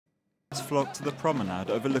Flock to the promenade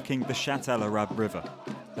overlooking the Shat Al Arab River.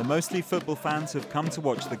 They're mostly football fans who've come to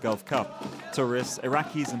watch the Gulf Cup. Tourists,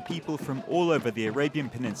 Iraqis and people from all over the Arabian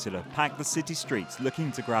Peninsula pack the city streets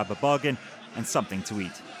looking to grab a bargain and something to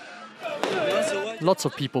eat. Lots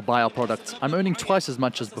of people buy our products. I'm earning twice as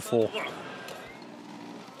much as before.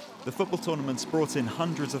 The football tournament's brought in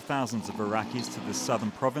hundreds of thousands of Iraqis to the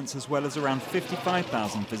southern province, as well as around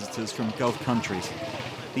 55,000 visitors from Gulf countries.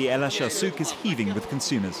 The El Asha Souk is heaving with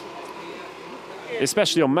consumers.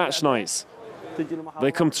 Especially on match nights.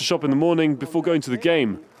 They come to shop in the morning before going to the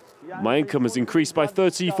game. My income has increased by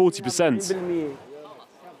 30–40%.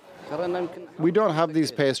 We don't have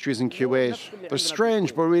these pastries in Kuwait. They're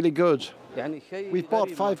strange but really good. We've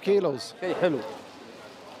bought 5 kilos.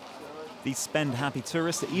 These spend-happy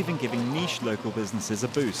tourists are even giving niche local businesses a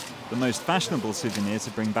boost. The most fashionable souvenir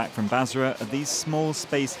to bring back from Basra are these small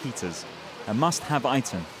space heaters, a must-have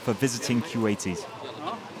item for visiting Kuwaitis.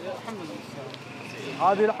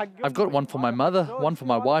 I've got one for my mother, one for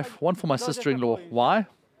my wife, one for my sister-in-law. Why?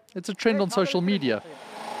 It's a trend on social media.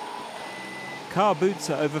 Car boots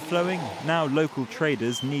are overflowing. Now local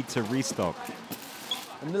traders need to restock.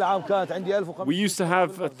 We used to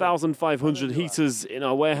have 1,500 heaters in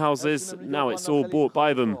our warehouses. Now it's all bought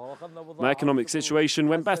by them. My economic situation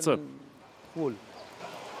went better.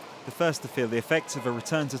 The first to feel the effects of a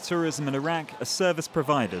return to tourism in Iraq are service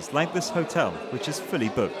providers like this hotel, which is fully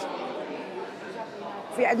booked.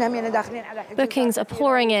 Bookings are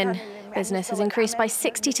pouring in. Business has increased by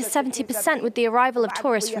 60 to 70% with the arrival of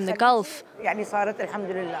tourists from the Gulf.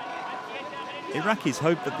 Iraqis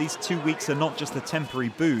hope that these 2 weeks are not just a temporary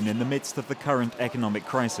boon in the midst of the current economic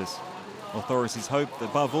crisis. Authorities hope,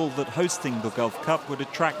 above all, that hosting the Gulf Cup would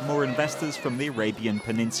attract more investors from the Arabian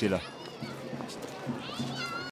Peninsula.